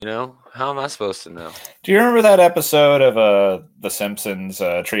How am I supposed to know? Do you remember that episode of The Simpsons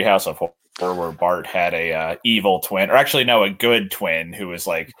Treehouse of Horror where Bart had a evil twin, or actually no, a good twin who was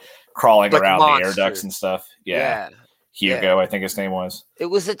like crawling Like a around the air monster. ducts and stuff? Yeah. Hugo, Yeah. I think his name was. It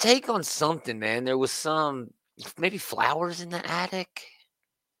was a take on something, man. There was maybe flowers in the attic.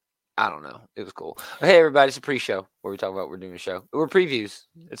 I don't know. It was cool. Hey, everybody, it's a pre-show where we talk about we're doing a show. We're previews.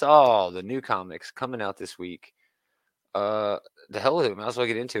 It's all the new comics coming out this week. The hell with it. Might as well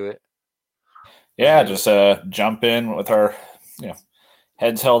get into it. Yeah, just jump in with our,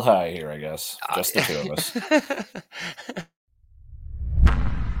 heads held high here, I guess. Just the two of us.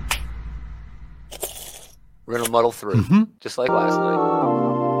 We're going to muddle through, just like last night.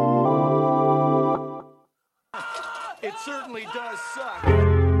 It certainly does suck.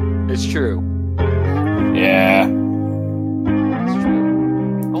 It's true. Yeah. It's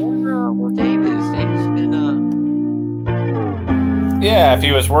true. I wonder where Dave is. Dave's been, Yeah, if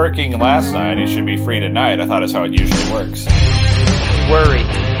he was working last night, he should be free tonight. I thought it's how it usually works. Worry.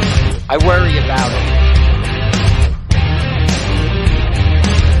 I worry about it.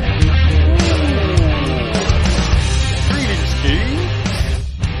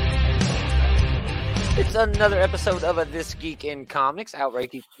 It's another episode of This Geek in Comics,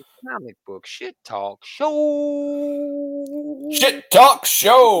 Outright Geek Comic Book Shit Talk Show. Shit Talk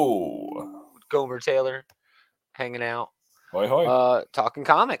Show. Gomer Taylor hanging out. Hoi hoi. Talking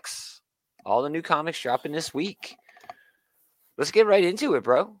comics. All the new comics dropping this week. Let's get right into it,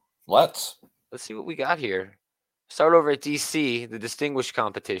 bro. Let's see what we got here. Start over at DC, the Distinguished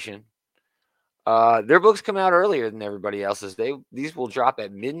Competition. Their books come out earlier than everybody else's. These will drop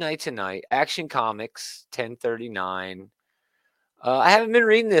at midnight tonight. Action Comics, 1039. I haven't been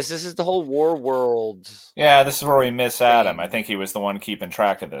reading this. This is the whole War World. Yeah, this is where we miss Adam. I think he was the one keeping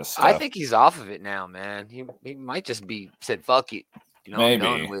track of this stuff. I think he's off of it now, man. He might just said fuck it. Maybe.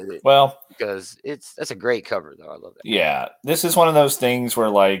 I'm done with it. Well, because that's a great cover though. I love it. Yeah, this is one of those things where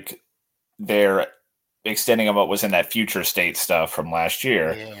like they're extending on what was in that future state stuff from last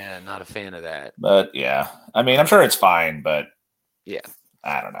year. Yeah, not a fan of that. But yeah, I mean, I'm sure it's fine, but yeah,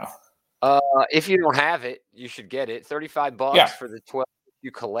 I don't know. If you don't have it, you should get it. $35 for the 12 you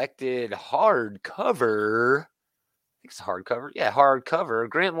collected hardcover. I think it's a hardcover. Yeah, hardcover.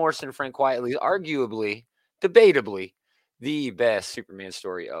 Grant Morrison, Frank Quitely, arguably, debatably, the best Superman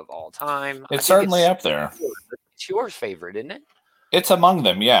story of all time. It's certainly up there. It's your favorite, isn't it? It's among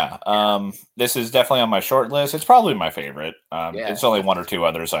them, yeah. This is definitely on my short list. It's probably my favorite. It's only one or two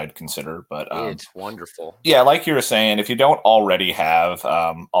others I'd consider, but it's wonderful. Yeah, like you were saying, if you don't already have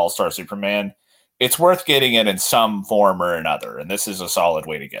All-Star Superman, it's worth getting it in some form or another, and this is a solid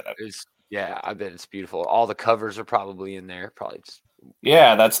way to get it. I bet it's beautiful. All the covers are probably in there.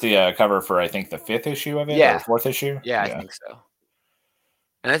 Yeah, that's the cover for I think the 5th issue of it, or 4th issue. Yeah, I think so.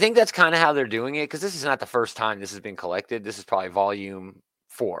 And I think that's kind of how they're doing it, because this is not the first time this has been collected. This is probably volume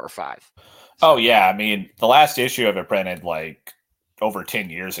 4 or 5. So. Oh, yeah. I mean, the last issue of it printed like over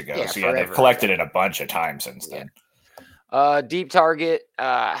 10 years ago. Yeah, so, yeah, they've collected it a bunch of times since then. Deep Target.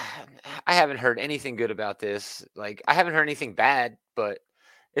 I haven't heard anything good about this. Like, I haven't heard anything bad, but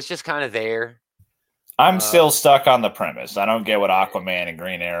it's just kind of there. I'm still stuck on the premise. I don't get what Aquaman and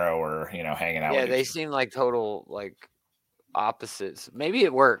Green Arrow are, hanging out with. Yeah, they seem like total, like, opposites. Maybe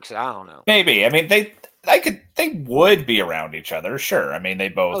it works. I don't know. Maybe. I mean, they would be around each other. Sure. I mean, they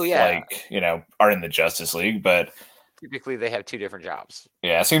both are in the Justice League, but typically they have two different jobs.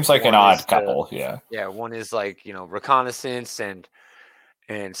 Yeah, it seems like one an odd couple. Yeah. One is like, reconnaissance and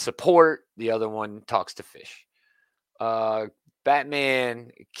support. The other one talks to fish.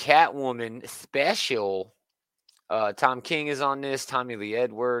 Batman, Catwoman special. Tom King is on this. Tommy Lee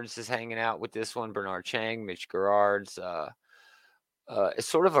Edwards is hanging out with this one. Bernard Chang, Mitch Gerards. It's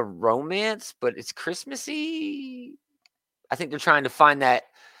sort of a romance, but it's Christmassy. I think they're trying to find that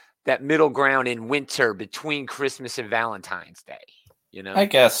middle ground in winter between Christmas and Valentine's Day. I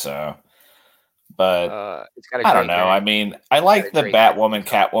guess so. But it's got I don't know. I mean, I like the Batwoman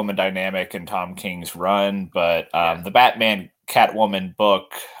Catwoman dynamic in Tom King's run, but the Batman Catwoman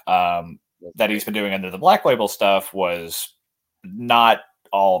book that he's been doing under the Black Label stuff was not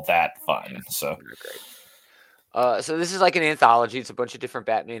all that fun. So this is like an anthology. It's a bunch of different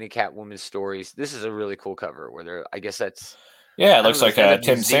Batman and Catwoman stories. This is a really cool cover where they're, I guess that's. Yeah, it looks like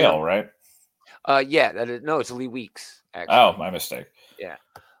Tim Sale, right? No, it's Lee Weeks, actually. Oh, my mistake. Yeah.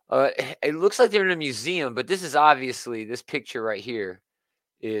 It looks like they're in a museum, but this is obviously, this picture right here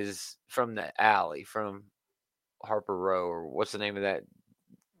is from the alley, from Harper Row, or what's the name of that?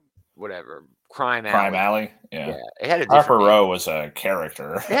 Whatever. Crime Alley. Yeah. It had a Harper different Row name. was a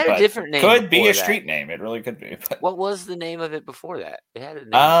character. It had a different name. Could be a that. street name. It really could be. But... What was the name of it before that? It had a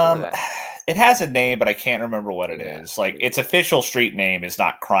name before that. It has a name, but I can't remember what it is. Like, its official street name is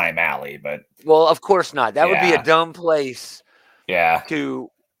not Crime Alley, but well, of course not. That would be a dumb place. Yeah. To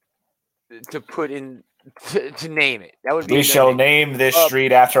put in to name it. That would be. We shall name this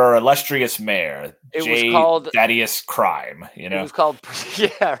street after our illustrious mayor. It was called Thaddeus Crime. You know, it was called.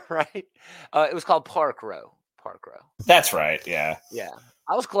 Yeah, right. It was called Park Row. Park Row. That's right. Yeah. Yeah,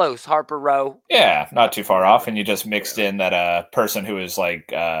 I was close. Harper Row. Yeah, not too far off, and you just mixed in that person who is like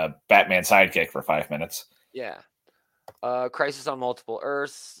Batman sidekick for 5 minutes. Yeah. Crisis on Multiple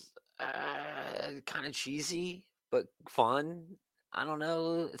Earths. Kind of cheesy, but fun. I don't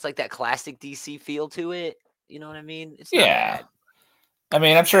know. It's like that classic DC feel to it. You know what I mean? It's not bad. I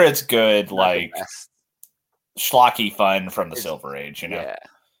mean, I'm sure it's good, like schlocky fun from the Silver Age, you know? Yeah.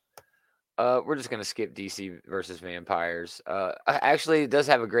 We're just going to skip DC versus Vampires. Actually, it does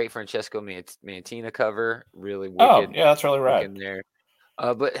have a great Francesco Mantina cover. Really wicked. Oh, yeah, that's really right. In there.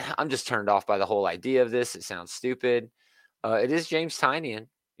 But I'm just turned off by the whole idea of this. It sounds stupid. It is James Tynion,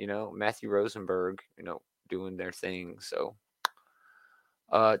 Matthew Rosenberg, doing their thing. So,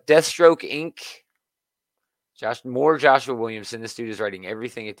 Deathstroke Inc. Joshua Williamson. This dude is writing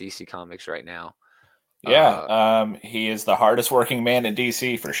everything at DC Comics right now. Yeah, he is the hardest working man in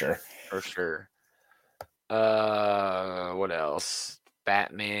DC for sure. For sure. What else?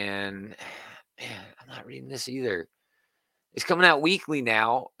 Batman. Man, I'm not reading this either. It's coming out weekly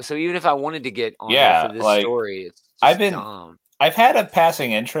now, so even if I wanted to get on for this story, it's just dumb. I've had a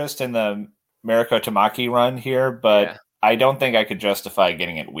passing interest in the Mariko Tamaki run here, but I don't think I could justify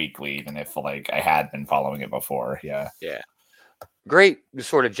getting it weekly, even if I had been following it before. Yeah. Great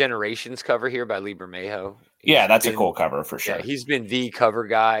sort of Generations cover here by Lee Bermejo. That's a cool cover for sure. Yeah, he's been the cover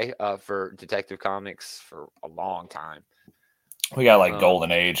guy for Detective Comics for a long time. We got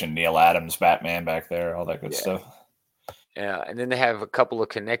Golden Age and Neil Adams Batman back there, all that good stuff. Yeah, and then they have a couple of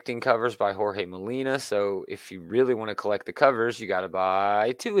connecting covers by Jorge Molina. So if you really want to collect the covers, you got to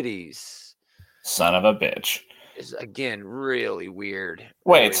buy 2 of these. Son of a bitch. Is again really weird.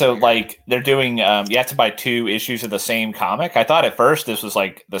 Wait, so they're doing you have to buy 2 issues of the same comic? I thought at first this was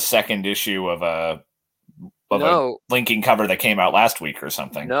the second issue of a linking cover that came out last week or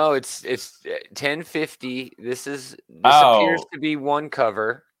something. No, it's 1050. This appears to be one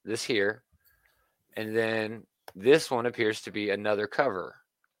cover, this here. And then this one appears to be another cover.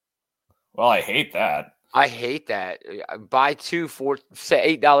 Well, I hate that. I hate that. Buy 2 for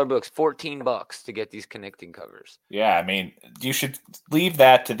say $8 books, $14 to get these connecting covers. Yeah, I mean, you should leave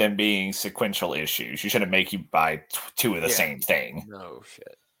that to them being sequential issues. You shouldn't make you buy 2 of the same thing. No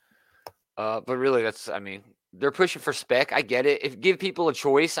shit. But really, they're pushing for spec. I get it. If give people a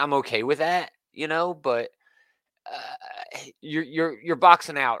choice, I'm okay with that. But you're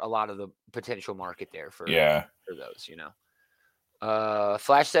boxing out a lot of the potential market there for those.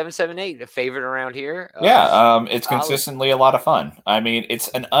 Flash 778, a favorite around here. It's consistently a lot of fun. I mean, it's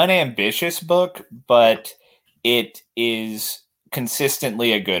an unambitious book, but it is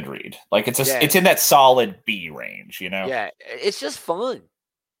consistently a good read. It's in that solid B range, Yeah, it's just fun.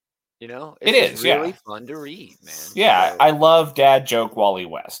 It is really fun to read, man. Yeah, I love dad joke Wally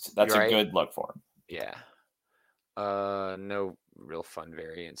West. That's a good look for him. Yeah. No real fun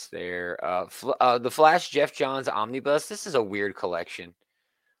variants there. The Flash Jeff Johns Omnibus. This is a weird collection.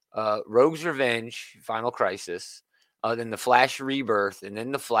 Rogue's Revenge, Final Crisis, then the Flash Rebirth, and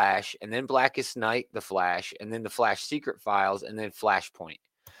then the Flash, and then Blackest Night, the Flash, and then the Flash Secret Files, and then Flashpoint.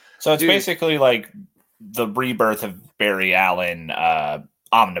 So it's basically like the rebirth of Barry Allen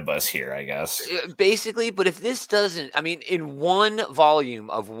omnibus here, I guess. Basically, but if this doesn't, in one volume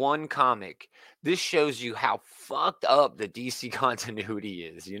of one comic, this shows you how fucked up the DC continuity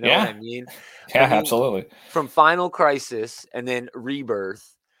is. You know what I mean? Yeah, absolutely. From Final Crisis and then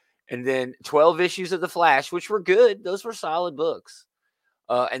Rebirth and then 12 issues of The Flash, which were good. Those were solid books.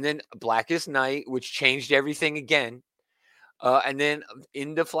 And then Blackest Night, which changed everything again. And then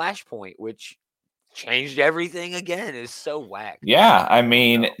into Flashpoint, which changed everything again. Is so whack. Yeah,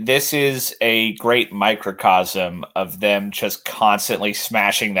 this is a great microcosm of them just constantly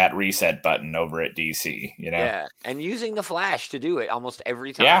smashing that reset button over at DC, Yeah, and using the Flash to do it almost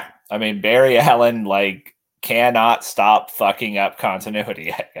every time. Yeah, Barry Allen cannot stop fucking up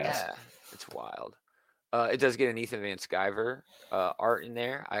continuity, I guess. Yeah, it's wild. It does get an Ethan Van Sciver art in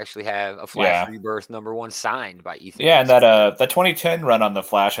there. I actually have a Flash Rebirth #1 signed by Ethan. Yeah, and that the 2010 run on the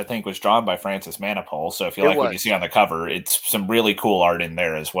Flash, I think, was drawn by Francis Manapul. So if you like what you see on the cover, it's some really cool art in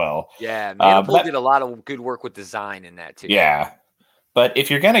there as well. Yeah, Manapul did a lot of good work with design in that too. Yeah, But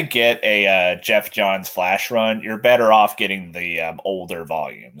if you're going to get a Jeff Johns Flash run, you're better off getting the older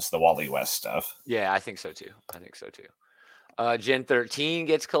volumes, the Wally West stuff. Yeah, I think so too. Gen 13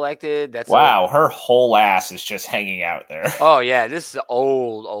 gets collected. That's wow, her whole ass is just hanging out there. Oh yeah, this is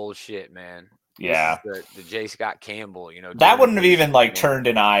old shit, man. Yeah, the J. Scott Campbell, that wouldn't have even like turned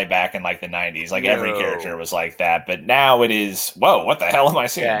an eye back in like the 90s. Like every character was like that, but now it is. Whoa, what the hell am I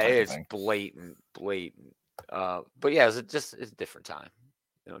seeing? Yeah, it's blatant. But yeah, it's a different time.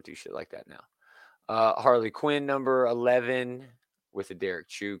 They don't do shit like that now. Harley Quinn number 11 with a Derek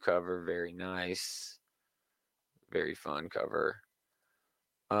Chu cover, very nice, very fun cover.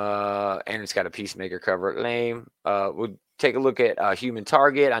 And it's got a Peacemaker cover. Lame. We'll take a look at Human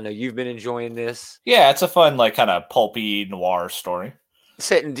Target. I know you've been enjoying this. Yeah, it's a fun, like, kind of pulpy noir story.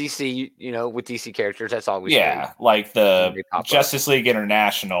 Set in DC, with DC characters. That's always great. Like the Justice League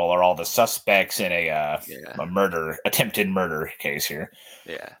International are all the suspects in a attempted murder case here.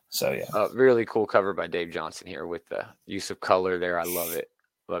 Yeah. So, yeah. Really cool cover by Dave Johnson here with the use of color there. I love it.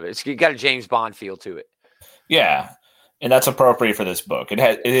 It's got a James Bond feel to it. Yeah. And that's appropriate for this book.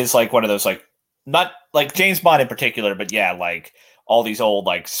 It is like one of those, like, not like James Bond in particular, but yeah, like all these old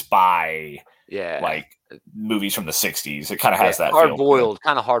like spy, like movies from the 60s. It kind of has that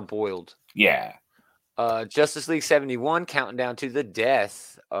hard boiled. Yeah. Justice League 71, counting down to the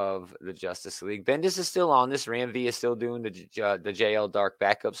death of the Justice League. Bendis is still on this. Ram V is still doing the JL Dark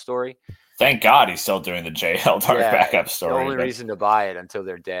backup story. Thank God he's still doing the JL Dark backup story. The only reason to buy it until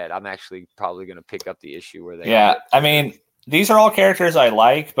they're dead. I'm actually probably going to pick up the issue where they. Yeah, I mean, these are all characters I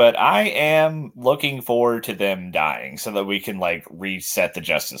like, but I am looking forward to them dying so that we can like reset the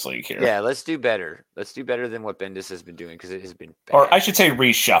Justice League here. Yeah, let's do better. Let's do better than what Bendis has been doing because it has been bad. Or I should say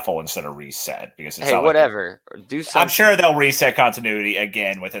reshuffle instead of reset because it's whatever. Do something. I'm sure they'll reset continuity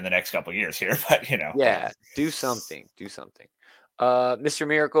again within the next couple of years here, but Yeah, do something. Mr.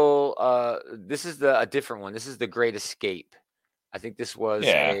 Miracle, this is a different one. This is The Great Escape. I think this was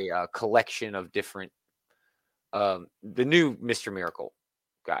a collection of different the new Mr. Miracle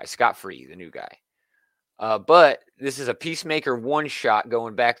guy, Scott Free, the new guy. But this is a Peacemaker one-shot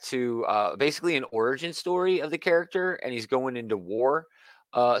going back to basically an origin story of the character, and he's going into war.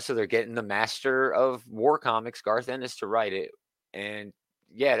 So they're getting the master of war comics, Garth Ennis, to write it. And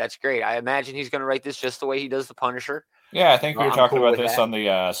yeah, that's great. I imagine he's going to write this just the way he does the Punisher. Yeah, I think we were talking about this on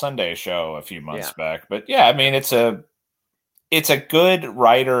the Sunday show a few months back. But yeah, I mean, it's a good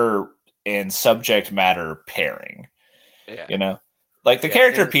writer and subject matter pairing. Yeah. Like the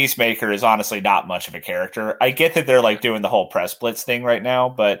character Peacemaker is honestly not much of a character. I get that they're like doing the whole press blitz thing right now,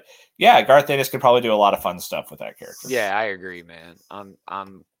 but yeah, Garth Ennis could probably do a lot of fun stuff with that character. Yeah, I agree, man.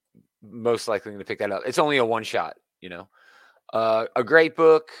 I'm most likely going to pick that up. It's only a one shot, A great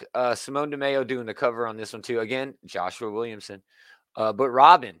book. Simone DeMeo doing the cover on this one too. Again, Joshua Williamson. But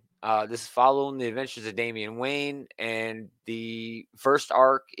Robin, this is following the adventures of Damian Wayne, and the first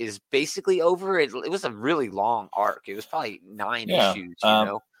arc is basically over. It was a really long arc. It was probably 9 issues.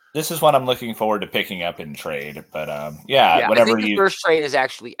 This is what I'm looking forward to picking up in trade. But whatever. I think the first trade is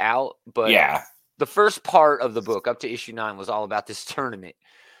actually out. But the first part of the book up to issue 9 was all about this tournament.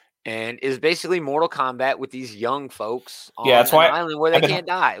 And is basically Mortal Kombat with these young folks on an island where they can't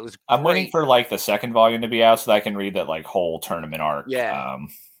die. It was. I'm waiting for like the second volume to be out so that I can read that like whole tournament arc.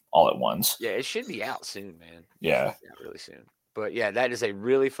 All at once. Yeah, it should be out soon, man. Yeah, really soon. But yeah, that is a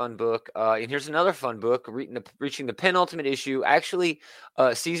really fun book. And here's another fun book, reaching the penultimate issue. Actually,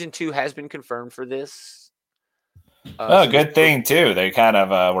 season 2 has been confirmed for this. Good thing too. They kind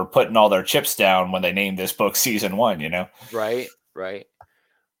of were putting all their chips down when they named this book season 1. Right.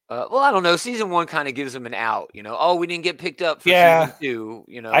 Well, I don't know. Season 1 kind of gives them an out. Oh, we didn't get picked up for season 2.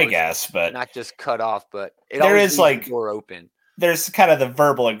 I guess, but not just cut off. But there is like the door open. There's kind of the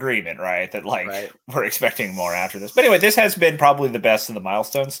verbal agreement, right? That we're expecting more after this. But anyway, this has been probably the best of the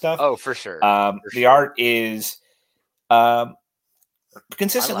Milestone stuff. Oh, for sure. The art is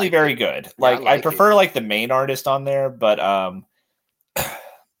consistently very good. I prefer like the main artist on there, but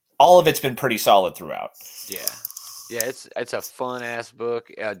all of it's been pretty solid throughout. Yeah, it's a fun ass book.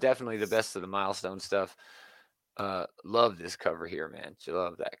 Definitely the best of the Milestone stuff. Love this cover here, man.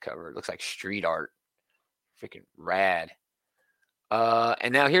 Love that cover. It looks like street art. Freaking rad.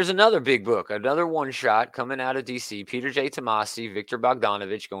 And now here's another big book, another one shot coming out of DC. Peter J. Tomasi, Victor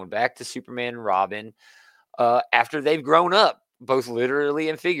Bogdanovich going back to Superman and Robin after they've grown up, both literally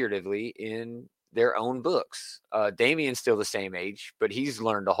and figuratively, in their own books. Damian's still the same age, but he's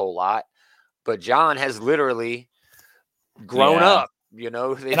learned a whole lot. But John has literally grown up,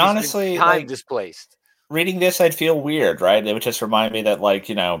 and honestly, time displaced. Reading this, I'd feel weird, right? It would just remind me that,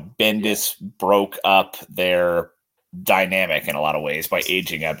 Bendis broke up their dynamic in a lot of ways by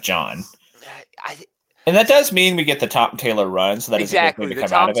aging up John. I And that does mean we get the Tom Taylor run, so that exactly. is a good thing The to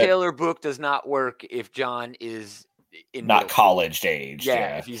come out Tom of it. Taylor book does not work if John is not college age.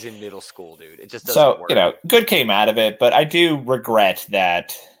 Yeah, if he's in middle school, dude. It just doesn't work. So, good came out of it, but I do regret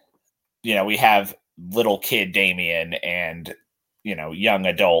that, we have little kid Damien and, young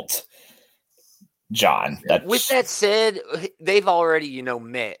adult John. With that said, they've already,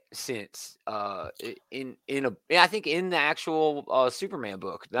 met since I think in the actual Superman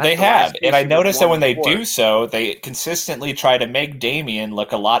book. They have, and I noticed that when they do so, they consistently try to make Damien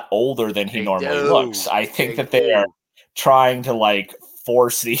look a lot older than he normally looks. I think that they are trying to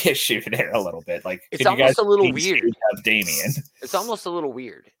force the issue there a little bit. Like, it's almost a little weird. Damien. It's almost a little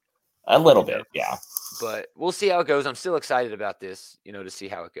weird. A little bit, yeah. But we'll see how it goes. I'm still excited about this, to see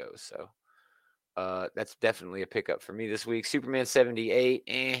how it goes. So that's definitely a pickup for me this week. Superman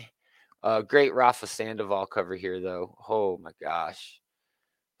 78, great Rafa Sandoval cover here, though. Oh my gosh.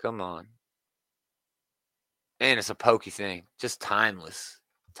 Come on. Man, it's a pokey thing. Just timeless.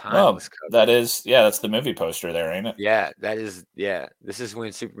 Timeless cover. That is, that's the movie poster there, ain't it? Yeah, that is, This is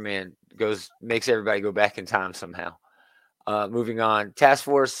when Superman makes everybody go back in time somehow. Moving on. Task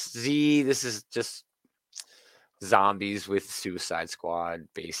Force Z, this is just zombies with Suicide Squad,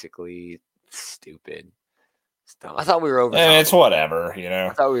 basically. Stupid. I thought we were over zombies. It's whatever,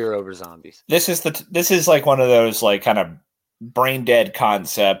 I thought we were over zombies. This is like one of those kind of brain dead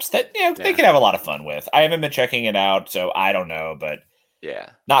concepts that they can have a lot of fun with. I haven't been checking it out, so I don't know, but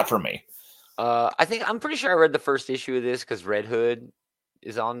not for me. I'm pretty sure I read the first issue of this because Red Hood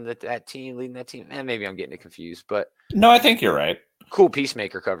is on that team, leading that team. Maybe I'm getting it confused, but no, I think you're right. Cool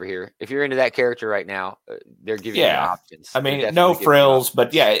Peacemaker cover here. If you're into that character right now, they're giving you options. I mean, no frills, but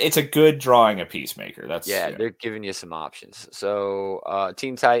it's a good drawing of Peacemaker. That's they're giving you some options. So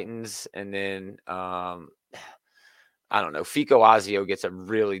Teen Titans, and then I don't know. Fico Azio gets a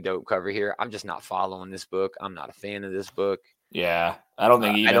really dope cover here. I'm just not following this book. I'm not a fan of this book. Yeah, I don't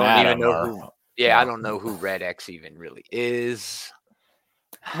think I don't know who Red X even really is.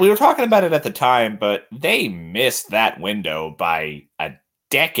 We were talking about it at the time, but they missed that window by a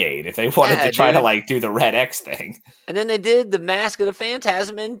decade if they wanted to try to do the Red X thing. And then they did the Mask of the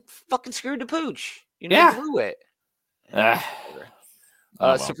Phantasm and fucking screwed the pooch. Blew it.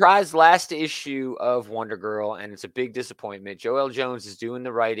 Surprise last issue of Wonder Girl, and it's a big disappointment. Joel Jones is doing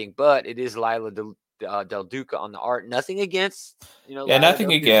the writing, but it is Lila Del Duca on the art. Nothing against,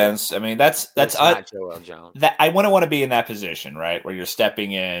 nothing against. I mean, that's not Joel Jones. That I wouldn't want to be in that position, right, where you're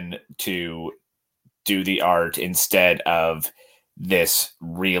stepping in to do the art instead of this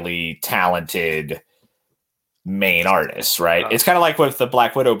really talented main artist, right? It's kind of like with the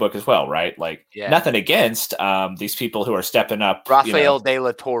Black Widow book as well, right? Nothing against these people who are stepping up. Rafael De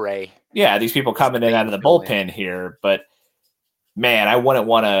La Torre. Yeah, these people coming in out of the bullpen here, but man, I wouldn't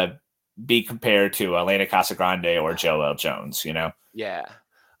want to be compared to Elena Casagrande or Joel Jones, Yeah.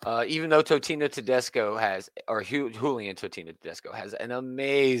 Even though Julian Tedesco has an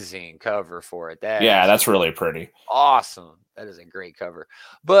amazing cover for it. That's really pretty. Awesome. That is a great cover.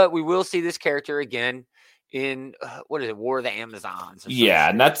 But we will see this character again in War of the Amazons.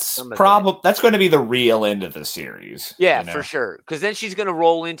 And that's going to be the real end of the series. Yeah, for sure. Because then she's going to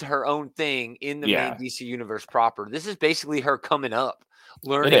roll into her own thing in the main DC universe proper. This is basically her coming up.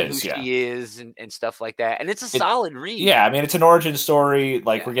 Learning who she is and stuff like that. And it's a solid read. Yeah, I mean, it's an origin story.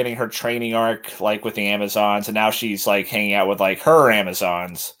 We're getting her training arc, with the Amazons, and now she's, hanging out with, her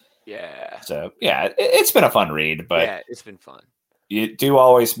Amazons. Yeah. So, it's been a fun read, but... Yeah, it's been fun. You do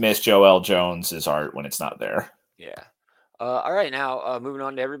always miss Joel Jones's art when it's not there. Yeah. All right, now, moving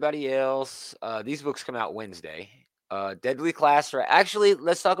on to everybody else. These books come out Wednesday. Deadly Class... Actually,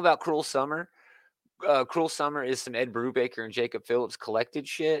 let's talk about Cruel Summer. Cruel Summer is some Ed Brubaker and Jacob Phillips collected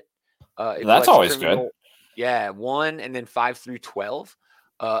shit. That's always good. Yeah, 1 and then 5 through 12.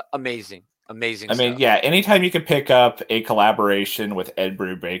 Amazing I stuff. mean, anytime you can pick up a collaboration with Ed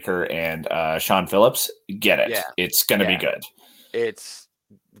Brubaker and Sean Phillips, get it. Yeah. It's going to be good. It's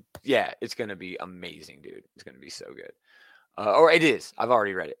going to be amazing, dude. It's going to be so good. Or it is. I've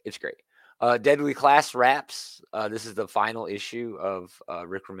already read it. It's great. Deadly Class wraps. This is the final issue of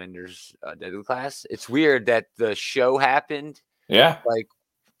Rick Remender's Deadly Class. It's weird that the show happened. Yeah.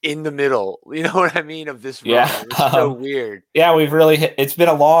 In the middle, you know what I mean, of this run. Yeah. It's so weird. Yeah, we've really it's been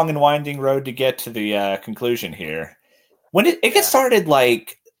a long and winding road to get to the conclusion here. When did it get started?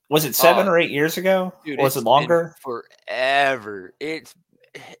 Was it 7 or 8 years ago? Dude, or was it longer? Forever.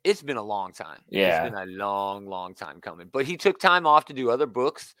 it's been a long time. Yeah. It's been a long, long time coming. But he took time off to do other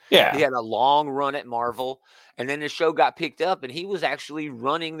books. Yeah. He had a long run at Marvel, and then the show got picked up, and he was actually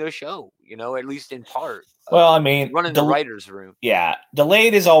running the show, at least in part. Well, I mean, running the writer's room. Yeah,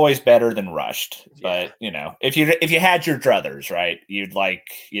 delayed is always better than rushed. But if you had your druthers, right, you'd like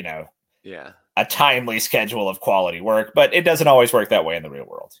a timely schedule of quality work. But it doesn't always work that way in the real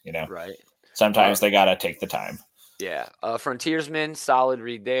world. Right. Sometimes they gotta take the time. Yeah. Frontiersman, solid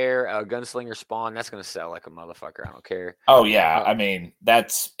read there. Gunslinger Spawn, that's going to sell like a motherfucker. I don't care. Oh, yeah. I mean,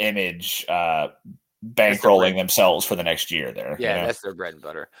 that's Image bankrolling themselves for the next year there. Yeah, that's their bread and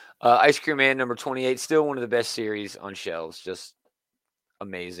butter. Ice Cream Man, number 28, still one of the best series on shelves. Just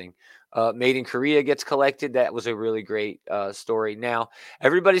amazing. Made in Korea gets collected. That was a really great story. Now,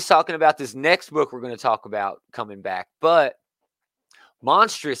 everybody's talking about this next book we're going to talk about coming back, but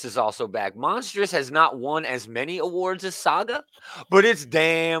Monstrous is also back. Monstrous has not won as many awards as Saga, but it's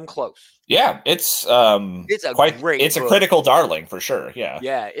damn close. Yeah, it's a critical darling for sure. Yeah.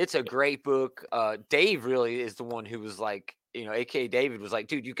 Yeah, it's a great book. Dave really is the one who was like, aka David was like,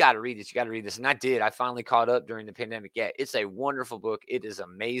 dude, you got to read this. You got to read this. And I did. I finally caught up during the pandemic. Yeah, it's a wonderful book. It is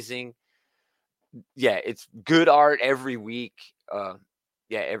amazing. Yeah, it's good art every week.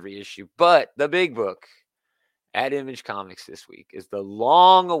 Every issue. But the big book at Image Comics this week is the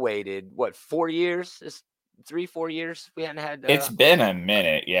long-awaited, 4 years? It's 3-4 years we hadn't had. It's been a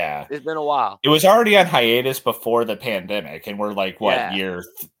minute, yeah. It's been a while. It was already on hiatus before the pandemic, and we're like,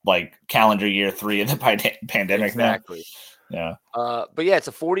 calendar year 3 of the pandemic exactly. now? Yeah. But yeah, it's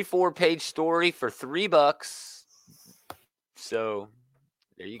a 44-page story for $3. So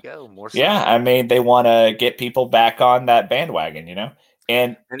there you go. More. Yeah, I mean, they want to get people back on that bandwagon,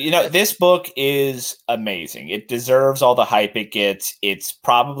 And, this book is amazing. It deserves all the hype it gets. It's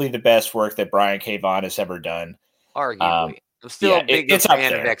probably the best work that Brian K. Vaughan has ever done. Arguably. I'm still a big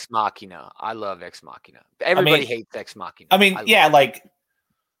fan of Ex Machina. I love Ex Machina. Everybody hates Ex Machina. I mean,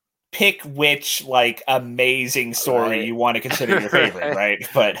 pick which, amazing story you want to consider your favorite, right?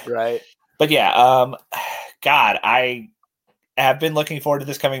 But yeah, God, I have been looking forward to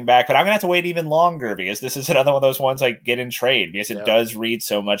this coming back, but I'm gonna have to wait even longer because this is another one of those ones I get in trade because it does read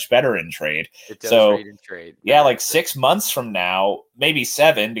so much better in trade. It does read in trade. Yeah, 6 months from now, maybe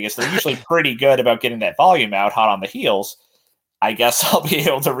 7, because they're usually pretty good about getting that volume out hot on the heels. I guess I'll be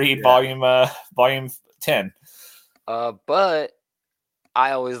able to read volume 10. But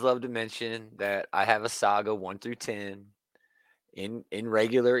I always love to mention that I have a Saga 1 through 10 in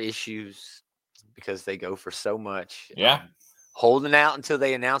regular issues because they go for so much. Yeah. Holding out until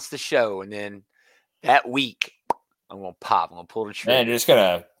they announce the show, and then that week I'm gonna pop. I'm gonna pull the trigger. Man, you're just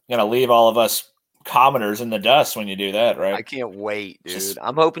gonna leave all of us commoners in the dust when you do that, right? I can't wait, dude.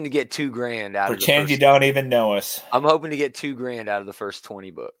 I'm hoping to get $2,000 out of pretend you don't even know us. I'm hoping to get $2,000 out of the first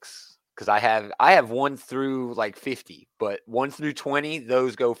 20 books because I have 1 through 50, but 1 through 20,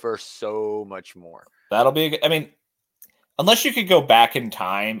 those go for so much more. That'll be. I mean, unless you could go back in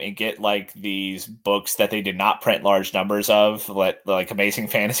time and get these books that they did not print large numbers of, like Amazing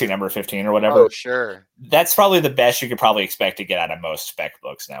Fantasy number 15 or whatever. Oh, sure. That's probably the best you could probably expect to get out of most spec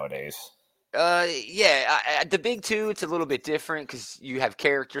books nowadays. The big 2, it's a little bit different because you have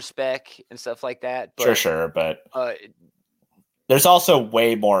character spec and stuff like that. But, sure. But there's also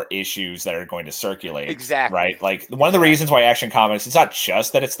way more issues that are going to circulate. Exactly. Right? One of the reasons why Action Comics, it's not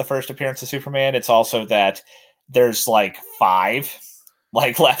just that it's the first appearance of Superman, it's also that there's 5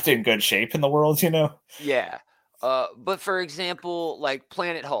 left in good shape in the world, Yeah. But for example,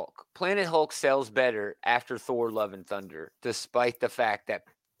 Planet Hulk. Planet Hulk sells better after Thor Love and Thunder, despite the fact that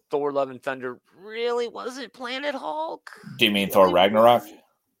Thor Love and Thunder really wasn't Planet Hulk. Do you mean Thor Ragnarok?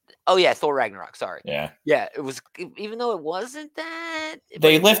 Oh yeah, Thor Ragnarok, sorry. Yeah. Yeah, it was, even though it wasn't that.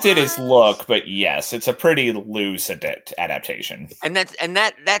 They lifted his look, but yes, it's a pretty loose adaptation. And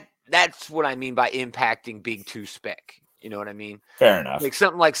that's what I mean by impacting big 2 spec. You know what I mean? Fair enough.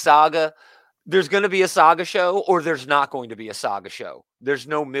 Something like Saga, there's going to be a Saga show or there's not going to be a Saga show. There's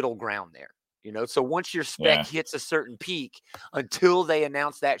no middle ground there. So once your spec hits a certain peak, until they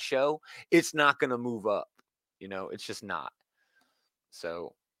announce that show, it's not going to move up. It's just not.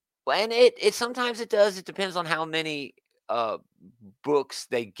 So, and it sometimes it does. It depends on how many books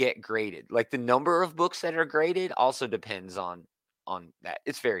they get graded. The number of books that are graded also depends on that.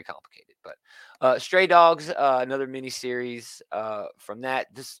 It's very complicated, but Stray Dogs, another mini series from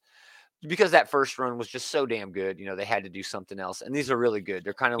that. Just because that first run was just so damn good, they had to do something else. And these are really good.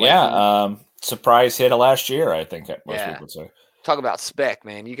 They're kind of surprise hit of last year, I think most people would say. Talk about spec,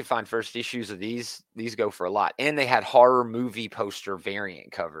 man. You can find first issues of these. These go for a lot. And they had horror movie poster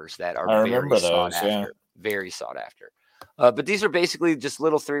variant covers that are very sought after. But these are basically just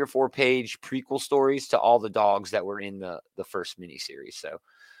little 3 or 4 page prequel stories to all the dogs that were in the first miniseries. So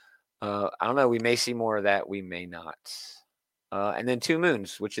I don't know. We may see more of that. We may not. And then Two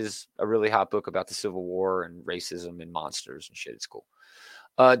Moons, which is a really hot book about the Civil War and racism and monsters and shit. It's cool.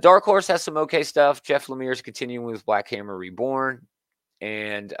 Dark Horse has some okay stuff. Jeff Lemire is continuing with Black Hammer Reborn.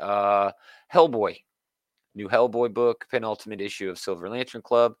 And Hellboy. New Hellboy book, penultimate issue of Silver Lantern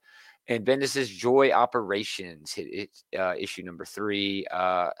Club. And Bendis's Joy Operations hit issue number 3.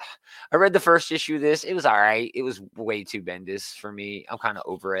 I read the first issue of this. It was all right. It was way too Bendis for me. I'm kind of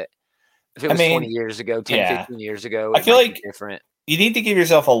over it. If it was 20 years ago, 10, 15 years ago, I feel like different. You need to give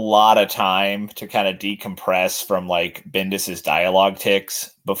yourself a lot of time to kind of decompress from like Bendis's dialogue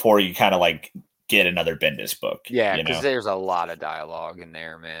ticks before you kind of like get another Bendis book. Yeah, because there's a lot of dialogue in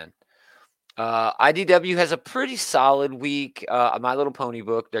there, man. IDW has a pretty solid week. My Little Pony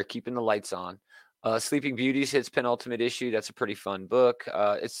book, they're keeping the lights on. Sleeping Beauties hits penultimate issue. That's a pretty fun book.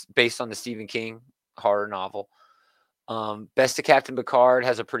 It's based on the Stephen King horror novel. Best of Captain Picard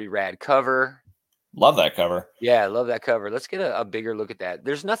has a pretty rad cover. Love that cover. Yeah, I love that cover. Let's get a bigger look at that.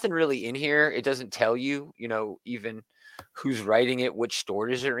 There's nothing really in here. It doesn't tell you, even who's writing it, which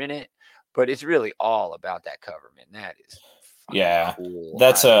stories are in it. But it's really all about that cover, man. That is cool.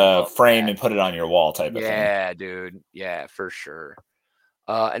 That's a frame and put it on your wall type of thing. Yeah, dude. Yeah, for sure.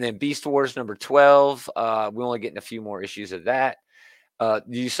 And then Beast Wars number 12. We're only getting a few more issues of that. The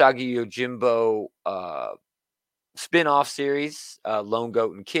Usagi Yojimbo spin-off series, Lone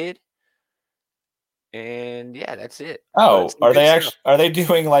Goat and Kid. And yeah, that's it. Oh, are they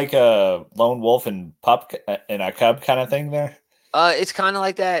doing like a lone wolf and pup and a cub kind of thing there? It's kind of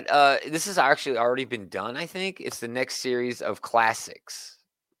like that. This has actually already been done, I think. It's the next series of classics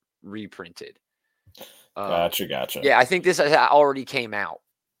reprinted. Gotcha. Yeah, I think this already came out,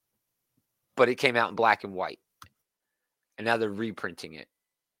 but it came out in black and white. And now they're reprinting it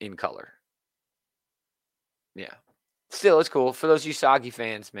in color. Yeah. Still, it's cool. For those Usagi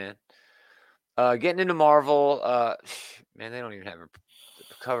fans, man. Getting into Marvel, man, they don't even have a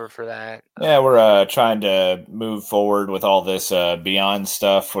cover for that. Yeah, we're trying to move forward with all this Beyond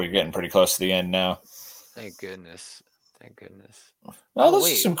stuff. We're getting pretty close to the end now. Thank goodness. Well,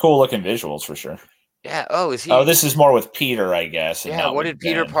 this is some cool looking visuals for sure. Yeah. Oh, is he? Oh, this is more with Peter, I guess. Yeah. What did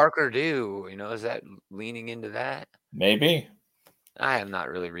Peter Parker do? Is that leaning into that? Maybe. I am not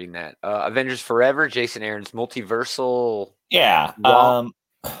really reading that. Avengers Forever, Jason Aaron's multiversal. Yeah.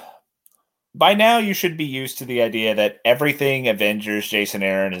 By now, you should be used to the idea that everything Avengers Jason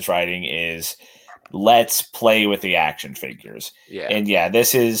Aaron is writing is let's play with the action figures. Yeah. And yeah,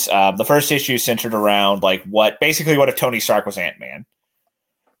 this is the first issue centered around like what if Tony Stark was Ant-Man,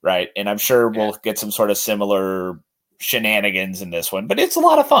 right? And I'm sure we'll get some sort of similar shenanigans in this one, but it's a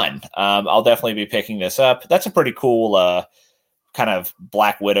lot of fun. I'll definitely be picking this up. That's a pretty cool kind of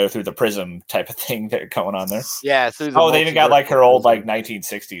Black Widow through the prism type of thing that going on there. Yeah. They even got like her old like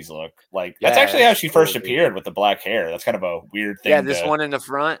 1960s look. Like that's actually how she first appeared with the black hair. That's kind of a weird thing. Yeah, this one in the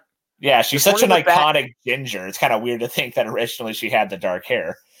front. Yeah, she's such an iconic ginger. It's kind of weird to think that originally she had the dark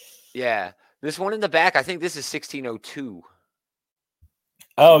hair. Yeah, this one in the back. I think this is 1602.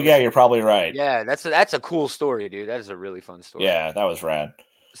 Oh yeah, you're probably right. Yeah, that's a cool story, dude. That is a really fun story. Yeah, that was rad.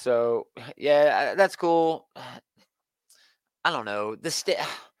 So yeah, that's cool. I don't know.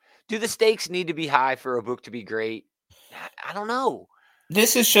 Do the stakes need to be high for a book to be great? I don't know.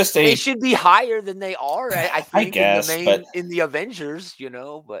 This is just they should be higher than they are. I think I guess, in the Avengers,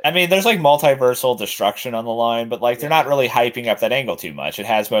 But I mean, there's like multiversal destruction on the line, but like they're not really hyping up that angle too much. It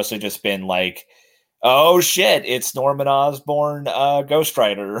has mostly just been like, oh shit, it's Norman Osborn, Ghost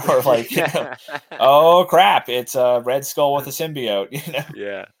Rider, or like, oh crap, it's Red Skull with a symbiote,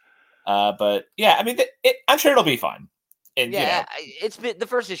 Yeah. But yeah, I mean, I'm sure it'll be fun. And, it's been the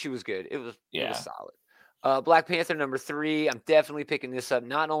first issue was good. It was solid. Black Panther number 3. I'm definitely picking this up,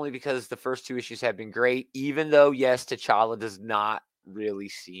 not only because the first 2 issues have been great, even though yes, T'Challa does not really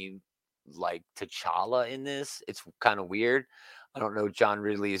seem like T'Challa in this. It's kind of weird. I don't know. John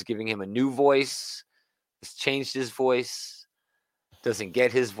Ridley is giving him a new voice. Has changed his voice. Doesn't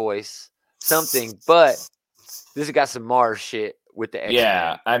get his voice. Something, but this has got some Mars shit with the X-Men.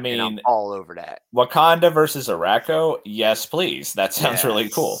 Yeah, I mean, I'm all over that. Wakanda versus Arakko, yes, please. That sounds really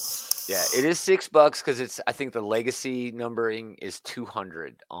cool. Yeah, it is $6 because I think the legacy numbering is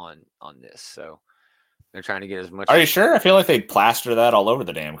 200 on this. So they're trying to get as much. Are you sure? I feel like they plaster that all over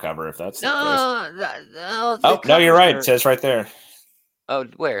the damn cover. If that's no, you're right. It says right there. Oh,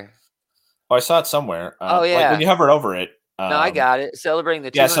 where? Oh, I saw it somewhere. Yeah, like when you hovered over it. No, I got it. Celebrating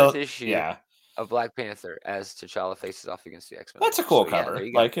the 200th issue. Yeah. Of Black Panther as T'Challa faces off against the X-Men. That's a cool cover.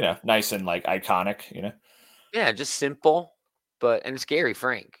 Nice and like iconic, Yeah, just simple, and it's Gary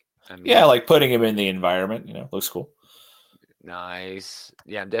Frank. I mean, yeah, like putting him in the environment, looks cool. Nice.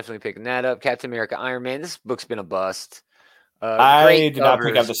 Yeah, I'm definitely picking that up. Captain America, Iron Man. This book's been a bust. I did not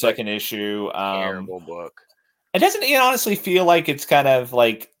pick up the second issue. Terrible book. It doesn't honestly feel like it's kind of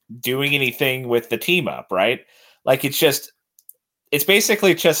like doing anything with the team up, right? Like it's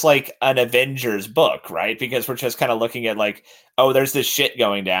basically just like an Avengers book, right? Because we're just kind of looking at like, oh, there's this shit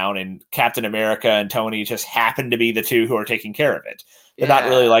going down, and Captain America and Tony just happen to be the two who are taking care of it. They're not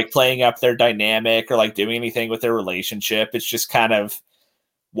really like playing up their dynamic or like doing anything with their relationship. It's just kind of,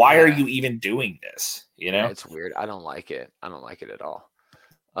 why are you even doing this? Yeah, it's weird. I don't like it. I don't like it at all.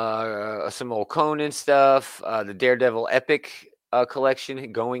 Some old Conan stuff. The Daredevil Epic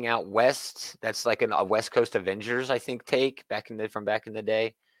collection, Going Out West. That's like a West Coast Avengers, I think, take from back in the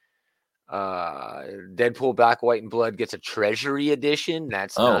day. Deadpool Black, White, and Blood gets a Treasury edition.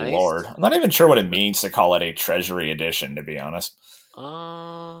 That's nice. Oh Lord, I'm not even sure what it means to call it a Treasury edition, to be honest.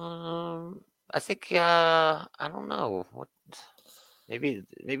 I think I don't know what. Maybe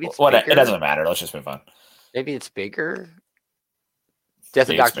it's what. It doesn't matter. Let's just move on. Maybe it's bigger. Death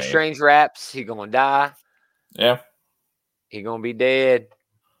of Doctor Strange wraps. He gonna die. Yeah. He gonna be dead.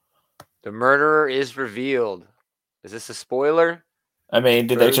 The murderer is revealed. Is this a spoiler? I mean,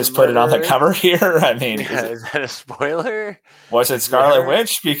 did they just put it on the cover here? I mean, is that a spoiler? Was it Scarlet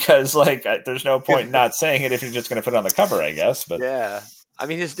Witch? Because like, there's no point in not saying it if you're just going to put it on the cover, I guess. But yeah, I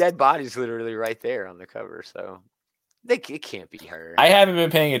mean, his dead body's literally right there on the cover, so it can't be her. I haven't been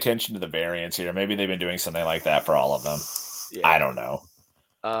paying attention to the variants here. Maybe they've been doing something like that for all of them. Yeah. I don't know.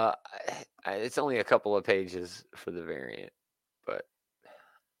 It's only a couple of pages for the variant, but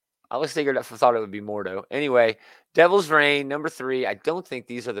I was thought it would be more though. Anyway, Devil's Reign number 3. I don't think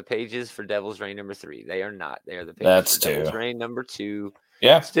these are the pages for Devil's Reign number 3. They are not. They are the pages for Devil's Reign number 2.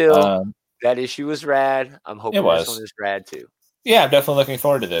 Yeah. Still, that issue was rad. I'm hoping this one is rad too. Yeah, I'm definitely looking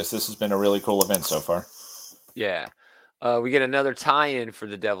forward to this. This has been a really cool event so far. Yeah. We get another tie-in for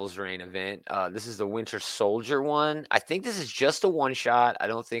the Devil's Reign event. This is the Winter Soldier one. I think this is just a one-shot. I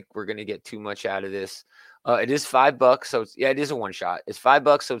don't think we're going to get too much out of this. It is $5, so it is a one-shot. It's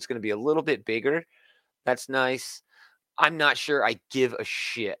 $5, so it's going to be a little bit bigger. That's nice. I'm not sure I give a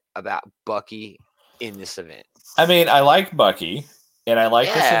shit about Bucky in this event. I mean, I like Bucky, and I like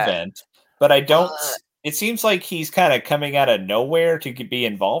this event, but I don't... it seems like he's kind of coming out of nowhere to be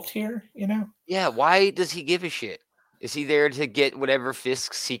involved here, Yeah, why does he give a shit? Is he there to get whatever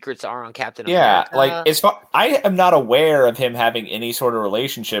Fisk's secrets are on Captain America? Yeah, like I am not aware of him having any sort of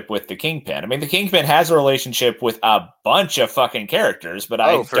relationship with the Kingpin. I mean, the Kingpin has a relationship with a bunch of fucking characters, but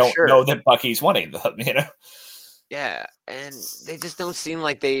I don't know that Bucky's one of them, Yeah, and they just don't seem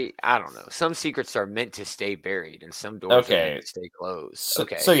like I don't know. Some secrets are meant to stay buried, and some doors are meant to stay closed.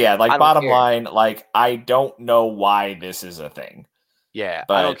 So yeah, like bottom line, like I don't know why this is a thing. Yeah,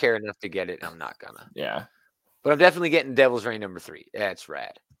 but I don't care enough to get it. I'm not gonna. Yeah. But I'm definitely getting Devil's Reign number 3. That's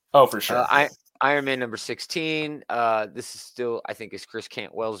rad. Oh, for sure. Iron Man number 16. This is still, I think, is Chris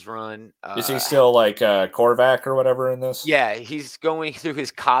Cantwell's run. Is he still like Korvac or whatever in this? Yeah, he's going through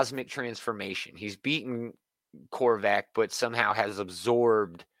his cosmic transformation. He's beaten Korvac, but somehow has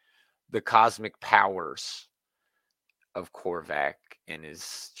absorbed the cosmic powers of Korvac and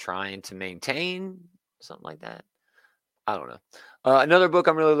is trying to maintain something like that. I don't know. Another book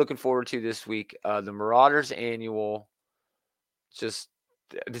I'm really looking forward to this week, the Marauders Annual. It's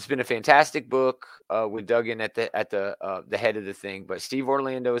been a fantastic book with Duggan at the head of the thing, but Steve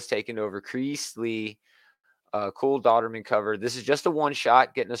Orlando has taken over. Crease Lee, cool Daughterman cover. This is just a one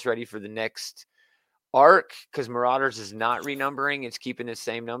shot, getting us ready for the next arc because Marauders is not renumbering; it's keeping its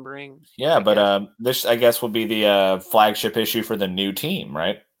same numbering. Yeah, but this I guess will be the flagship issue for the new team,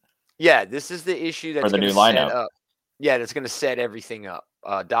 right? Yeah, this is the issue that's for the new lineup. Yeah, that's going to set everything up.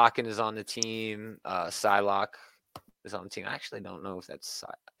 Dakin is on the team. Psylocke is on the team. I actually don't know if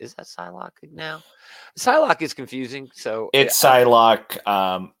is that Psylocke now? Psylocke is confusing. So it's Psylocke.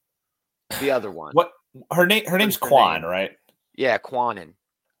 The other one. What her name's Quan, right? Yeah, Quanon.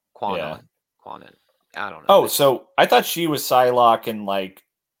 Yeah. Quanon. I don't know. Oh, so I thought she was Psylocke and like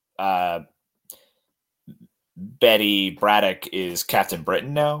Betty Braddock is Captain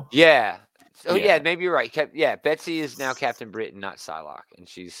Britain now. Yeah. Oh, yeah, maybe you're right. Yeah, Betsy is now Captain Britain, not Psylocke, and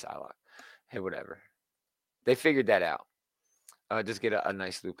she's Psylocke. Hey, whatever. They figured that out. Just get a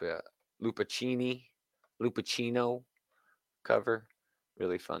nice Lupacino cover.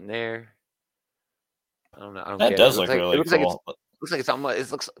 Really fun there. I don't know. That does look really cool.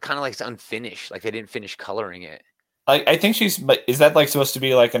 It looks kind of like it's unfinished. Like they didn't finish coloring it. I think is that like supposed to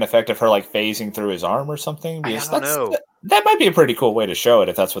be like an effect of her like phasing through his arm or something? I don't know. That might be a pretty cool way to show it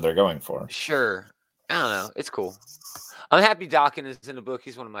if that's what they're going for. Sure. I don't know. It's cool. I'm happy Daken is in the book.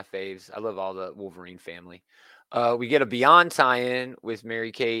 He's one of my faves. I love all the Wolverine family. We get a Beyond tie-in with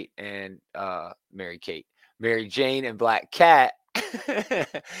Mary Jane and Black Cat.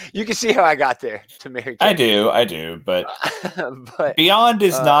 You can see how I got there to Mary Kate. I do, but Beyond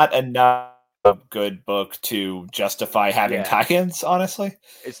is not enough a good book to justify having tie-ins, honestly.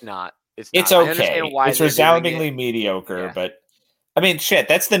 It's not. It's okay. It's resoundingly mediocre, but I mean, shit,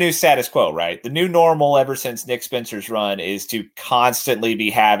 that's the new status quo, right? The new normal ever since Nick Spencer's run is to constantly be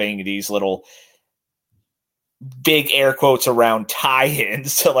having these little big air quotes around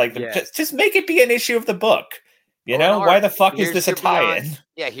tie-ins to like just make it be an issue of the book. You know, why the fuck is this a tie-in?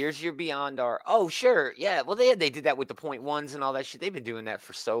 Here's your Beyond art. Oh, sure. Yeah, well, they did that with the .1s and all that shit. They've been doing that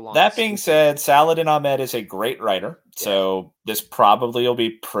for so long. That being said, Saladin Ahmed is a great writer, so this probably will be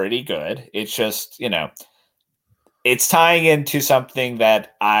pretty good. It's just, it's tying into something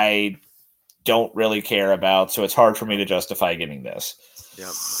that I don't really care about, so it's hard for me to justify getting this.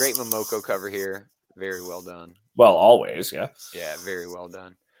 Yeah, great Momoko cover here. Very well done. Well, always, yeah. Yeah, very well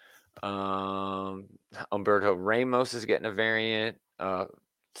done. Humberto Ramos is getting a variant.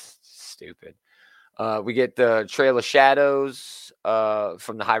 Stupid. We get the Trail of Shadows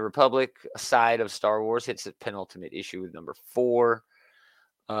from the High Republic side of Star Wars. Hits the penultimate issue with number 4.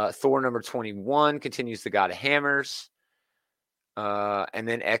 Thor number 21 continues the God of Hammers. And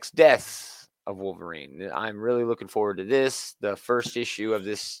then X Deaths of Wolverine. I'm really looking forward to this. The first issue of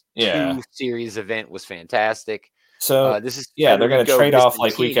this 2-series event was fantastic. So this is they're going to trade off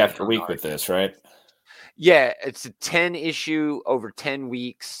like week after week with this, right? Yeah, it's a 10-issue over 10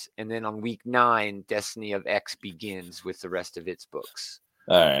 weeks, and then on week 9, Destiny of X begins with the rest of its books.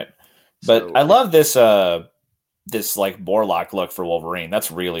 All right, but I love this this like Morlock look for Wolverine. That's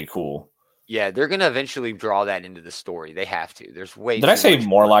really cool. Yeah, they're going to eventually draw that into the story. They have to. There's way. Did I say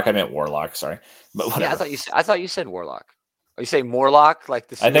Morlock? I meant Warlock. Sorry, but whatever. Yeah, I thought you said Warlock. You say Morlock like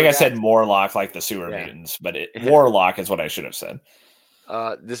the sewer I think guys? I said Morlock like the sewer mutants, but Warlock is what I should have said.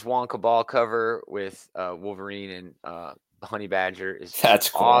 This Wonka Ball cover with Wolverine and Honey Badger is that's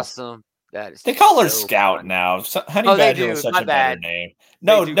cool. Awesome. That is they call her Scout now. Honey Badger was such a better name.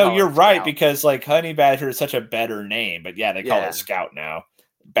 No, you're right because like Honey Badger is such a better name, but they call her Scout now.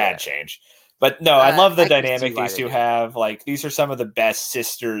 Bad change. But no, I love the dynamic these two have. Like these are some of the best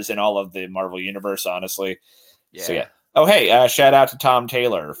sisters in all of the Marvel universe, honestly. Yeah. So Oh, hey, shout out to Tom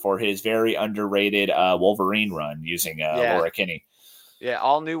Taylor for his very underrated Wolverine run using Laura Kinney. Yeah,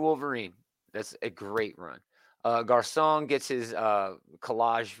 all new Wolverine. That's a great run. Garcon gets his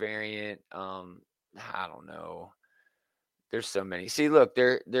collage variant. I don't know. There's so many. See, look,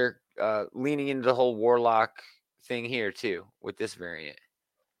 they're leaning into the whole Warlock thing here too with this variant.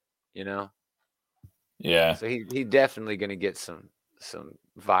 Yeah. So he definitely going to get some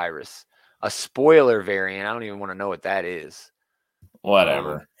virus. A spoiler variant. I don't even want to know what that is.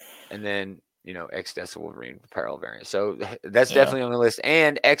 Whatever. And then, X-Deaths of Wolverine apparel variant. So that's definitely on the list.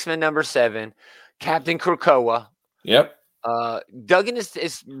 And X-Men number 7, Captain Krakoa. Yep. Duggan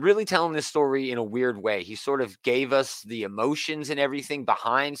is really telling this story in a weird way. He sort of gave us the emotions and everything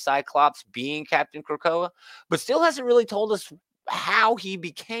behind Cyclops being Captain Krakoa, but still hasn't really told us how he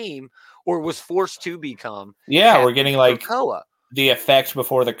became or was forced to become. Yeah, Captain we're getting like Krakoa. The effect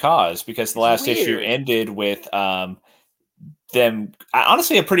before the cause, because the last issue ended with them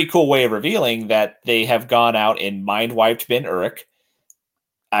honestly a pretty cool way of revealing that they have gone out and mind wiped Ben Urich,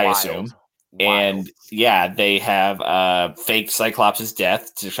 I assume. And they have faked Cyclops'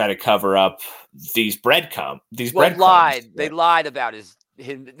 death to try to cover up these breadcrumbs. They lied about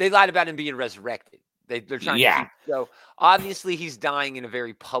him. They lied about him being resurrected. They're trying to keep, so obviously he's dying in a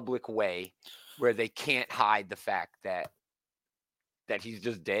very public way where they can't hide the fact that he's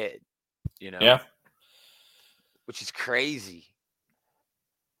just dead, which is crazy.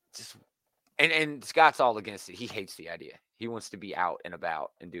 Just and Scott's all against it. He hates the idea. He wants to be out and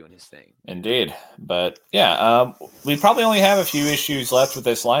about and doing his thing. Indeed. But we probably only have a few issues left with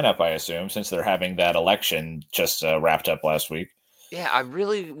this lineup, I assume, since they're having that election just wrapped up last week. Yeah, I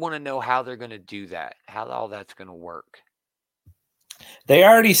really want to know how they're going to do that, how all that's going to work. They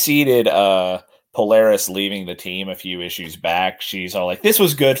already seeded Polaris leaving the team a few issues back. She's all like, this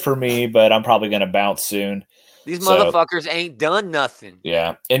was good for me, but I'm probably going to bounce soon. These motherfuckers ain't done nothing.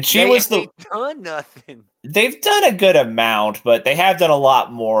 Yeah. And they ain't done nothing. They've done a good amount, but they have done a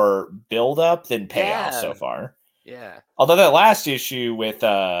lot more build up than payoff so far. Yeah. Although that last issue with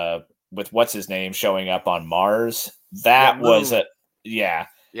what's his name showing up on Mars, that was a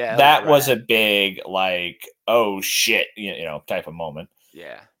that was a big like, oh shit, type of moment.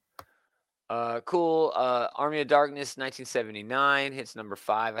 Yeah. Cool. Army of Darkness, 1979 hits number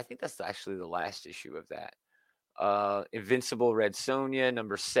 5. I think that's actually the last issue of that. Invincible Red Sonja,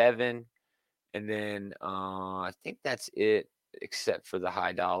 number 7, and then I think that's it, except for the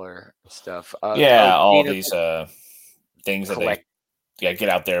high dollar stuff. All these things that they get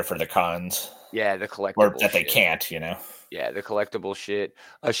out there for the cons. Yeah, the collectible or that they can't, Yeah, the collectible shit.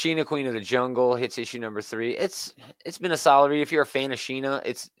 Sheena, Queen of the Jungle, hits issue number 3. It's been a solid read. If you're a fan of Sheena,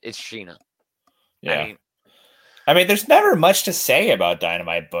 it's Sheena. Yeah. I mean, there's never much to say about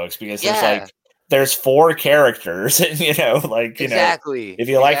Dynamite books because there's 4 characters, and exactly. If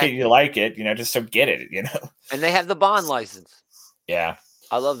you like it, you like it. Just so get it. And they have the Bond license. Yeah,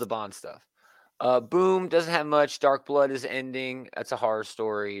 I love the Bond stuff. Boom doesn't have much. Dark Blood is ending. That's a horror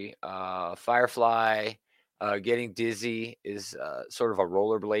story. Firefly, Getting Dizzy is sort of a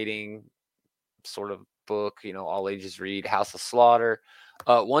rollerblading sort of book. All ages read. House of Slaughter.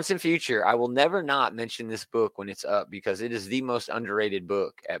 Once in Future, I will never not mention this book when it's up because it is the most underrated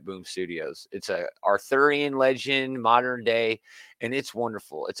book at Boom Studios. It's a Arthurian legend, modern day, and it's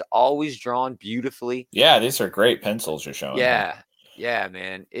wonderful. It's always drawn beautifully. Yeah, these are great pencils you're showing. Yeah,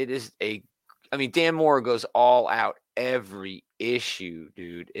 man. It is Dan Moore goes all out every issue,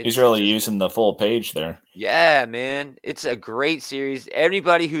 dude. He's really using the full page there. Yeah, man. It's a great series.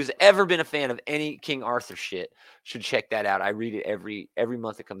 Anybody who's ever been a fan of any King Arthur shit should check that out. I read it every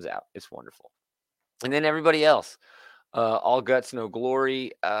month it comes out. It's wonderful. And then everybody else. All Guts, No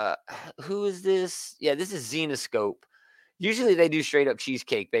Glory. Who is this? Yeah, this is Xenoscope. Usually they do straight up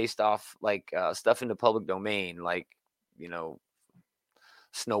cheesecake based off stuff in the public domain,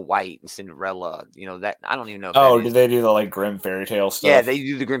 Snow White and Cinderella, that I don't even know. Did they do the Grimm fairy tale stuff? Yeah, they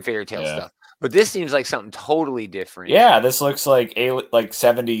do the Grimm fairy tale stuff. But this seems like something totally different. Yeah, this looks like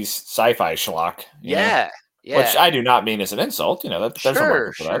 70s sci-fi schlock. Yeah. Which I do not mean as an insult. There's a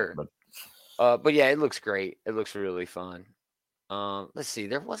market for that. But yeah, it looks great. It looks really fun. Let's see.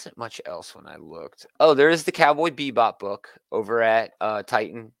 There wasn't much else when I looked. Oh, there is the Cowboy Bebop book over at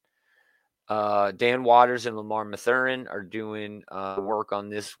Titan. Dan Waters and Lamar Mathurin are doing work on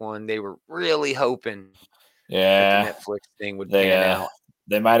this one. They were really hoping that the Netflix thing would pan out.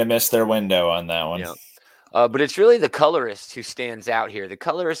 They might have missed their window on that one. Yeah. But it's really the colorist who stands out here. The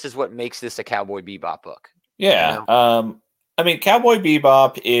colorist is what makes this a Cowboy Bebop book. Yeah. Cowboy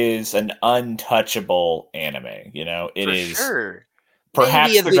Bebop is an untouchable anime. It is sure.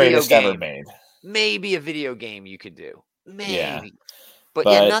 Perhaps the greatest ever made. Maybe a video game you could do. Maybe. Yeah. But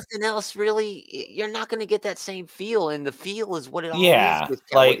nothing else really. You're not going to get that same feel, and the feel is what it all is. With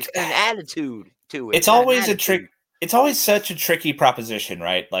it's an attitude to it. It's always a trick. It's always such a tricky proposition,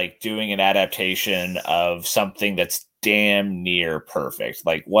 right? Doing an adaptation of something that's damn near perfect.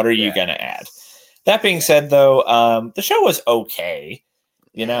 What are you going to add? That being said, though, the show was okay.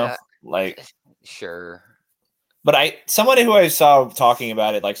 Sure. But someone who I saw talking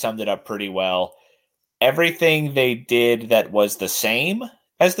about it summed it up pretty well. Everything they did that was the same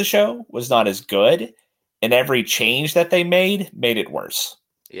as the show was not as good, and every change that they made it worse.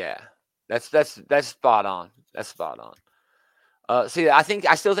 Yeah, that's spot on. That's spot on.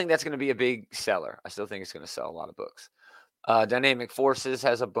 I still think that's going to be a big seller. I still think it's going to sell a lot of books. Dynamic Forces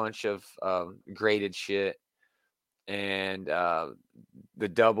has a bunch of graded shit, and the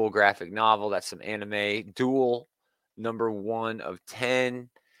double graphic novel, that's some anime. Duel, number 1 of 10.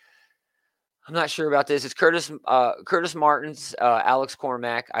 I'm not sure about this. It's Curtis Martin's, Alex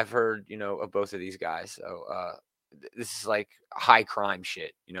Cormack. I've heard, of both of these guys. So this is high crime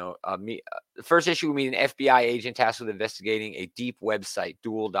shit. The first issue will meet an FBI agent tasked with investigating a deep website,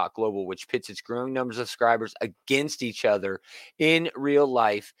 Duel.global, which pits its growing numbers of subscribers against each other in real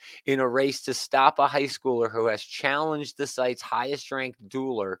life in a race to stop a high schooler who has challenged the site's highest ranked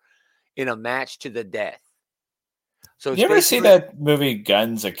dueler in a match to the death. So you ever see that movie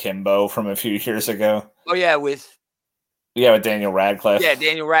Guns Akimbo from a few years ago? Oh yeah, with Daniel Radcliffe. Yeah,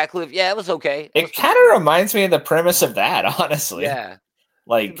 Daniel Radcliffe. Yeah, it was okay. It kind of reminds me of the premise of that, honestly. Yeah,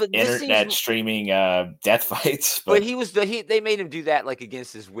 internet streaming death fights. But they made him do that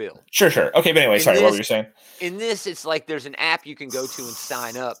against his will. Sure. Okay, but anyway, sorry, what were you saying? In this, it's there's an app you can go to and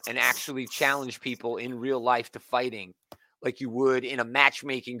sign up and actually challenge people in real life to fighting, like you would in a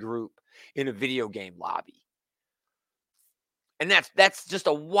matchmaking group in a video game lobby. And that's just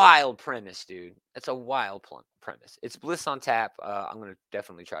a wild premise, dude. That's a wild premise. It's Bliss on tap. I'm going to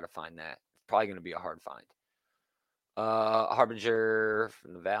definitely try to find that. Probably going to be a hard find. Harbinger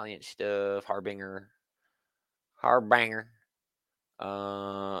from the Valiant stuff. Harbinger. And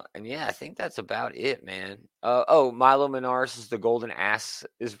yeah, I think that's about it, man. Milo Manars' The Golden Ass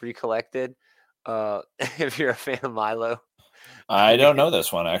is recollected. If you're a fan of Milo. I don't know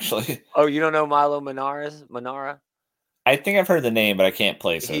this one, actually. Oh, you don't know Milo Manara? I think I've heard the name, but I can't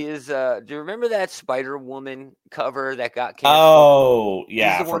place it. He is. Do you remember that Spider-Woman cover that got canceled? Oh,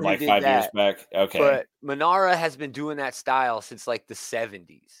 yeah, from like 5 years back. Okay. But Manara has been doing that style since like the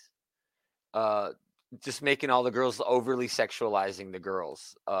 70s. Just making all the girls overly sexualizing the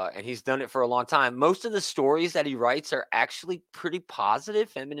girls. And he's done it for a long time. Most of the stories that he writes are actually pretty positive,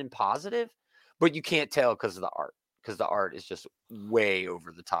 feminine positive, but you can't tell because of the art. Because the art is just way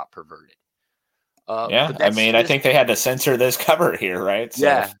over the top perverted. Yeah, I mean, I think they had to censor this cover here, right? So,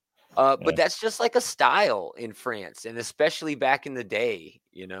 yeah. But that's just like a style in France, and especially back in the day,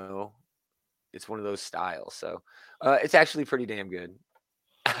 you know, it's one of those styles. So it's actually pretty damn good.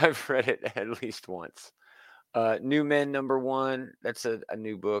 I've read it at least once. New Men #1. That's a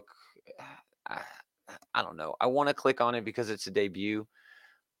new book. I don't know. I want to click on it because it's a debut.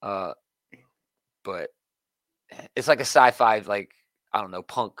 But it's like a sci-fi, like, I don't know,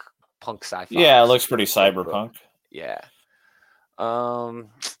 punk sci-fi. Yeah, it looks pretty cyberpunk. Yeah.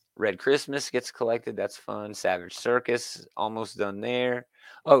 Red Christmas gets collected. That's fun. Savage Circus, almost done there.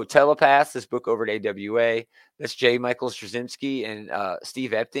 Oh, Telepath, this book over at AWA. That's J. Michael Straczynski and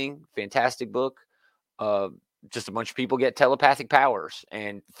Steve Epting. Fantastic book. Just a bunch of people get telepathic powers,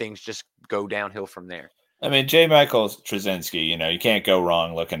 and things just go downhill from there. I mean, J. Michael Straczynski, you know, you can't go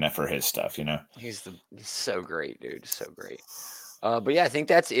wrong looking for his stuff, you know. He's so great, dude. So great. But yeah, I think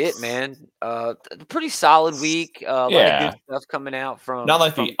that's it, man. Pretty solid week. A lot of good stuff coming out from not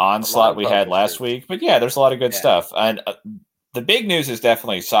like the onslaught we had last week, but yeah, there's a lot of good stuff. And the big news is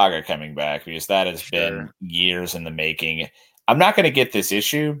definitely Saga coming back, because that has been years in the making. I'm not going to get this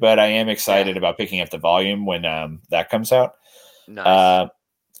issue, but I am excited about picking up the volume when that comes out. Nice.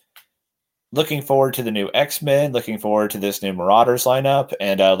 Looking forward to the new X-Men, looking forward to this new Marauders lineup,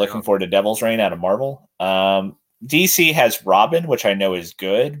 and looking forward to Devil's Reign out of Marvel. DC has Robin, which I know is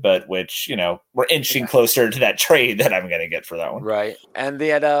good, but which, you know, we're inching closer to that trade that I'm going to get for that one. Right. And they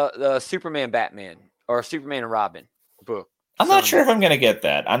had the Superman Batman, or Superman and Robin book. I'm not sure if I'm going to get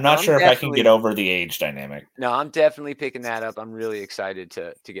that. I'm not sure if I can get over the age dynamic. No, I'm definitely picking that up. I'm really excited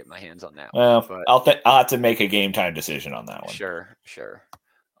to get my hands on that one. Well, I'll have to make a game time decision on that one. Sure.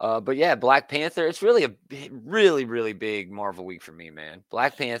 But yeah, Black Panther. It's really a really, really big Marvel week for me, man.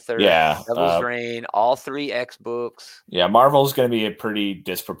 Black Panther, Devil's Reign, all 3 X books. Yeah, Marvel's going to be a pretty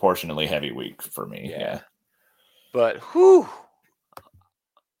disproportionately heavy week for me. Yeah. But that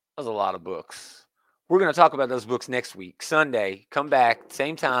was a lot of books. We're going to talk about those books next week, Sunday. Come back,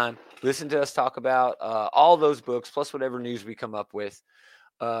 same time. Listen to us talk about all those books, plus whatever news we come up with.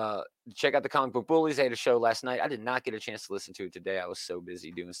 Check out the Comic Book Bullies. They had a show last night. I did not get a chance to listen to it today. I was so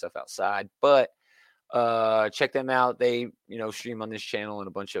busy doing stuff outside, but check them out. They, stream on this channel and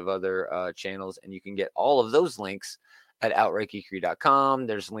a bunch of other channels, and you can get all of those links at outrightgeekery.com.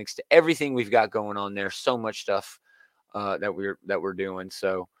 There's links to everything we've got going on there. So much stuff that we're doing.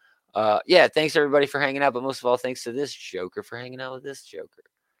 So thanks everybody for hanging out, but most of all, thanks to this Joker for hanging out with this Joker.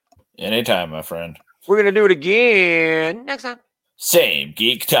 Anytime, my friend. We're gonna do it again next time. Same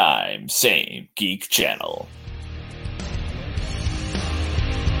geek time, same geek channel.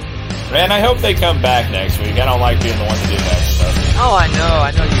 Man, I hope they come back next week. I don't like being the one to do that stuff. Oh, I know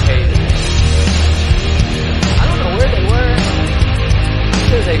you hate it. I don't know where they were. I'm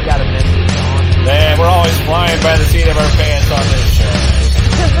sure they've got a message on. Man, we're always flying by the seat of our pants on this show.